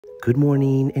Good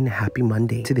morning and happy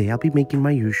Monday. Today I'll be making my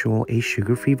usual a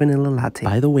sugar-free vanilla latte.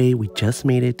 By the way, we just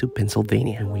made it to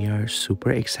Pennsylvania and we are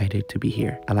super excited to be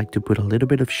here. I like to put a little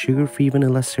bit of sugar-free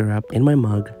vanilla syrup in my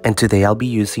mug, and today I'll be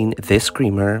using this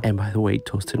creamer. And by the way,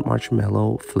 toasted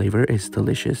marshmallow flavor is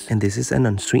delicious. And this is an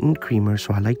unsweetened creamer,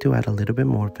 so I like to add a little bit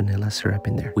more vanilla syrup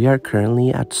in there. We are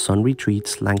currently at Sun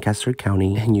Retreats Lancaster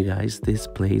County, and you guys, this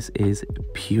place is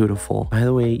beautiful. By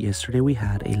the way, yesterday we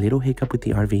had a little hiccup with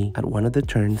the RV at one of the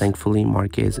turns. Thankfully,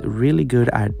 Mark is really good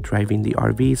at driving the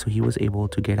RV, so he was able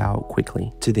to get out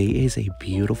quickly. Today is a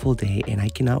beautiful day and I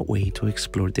cannot wait to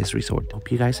explore this resort. Hope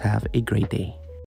you guys have a great day.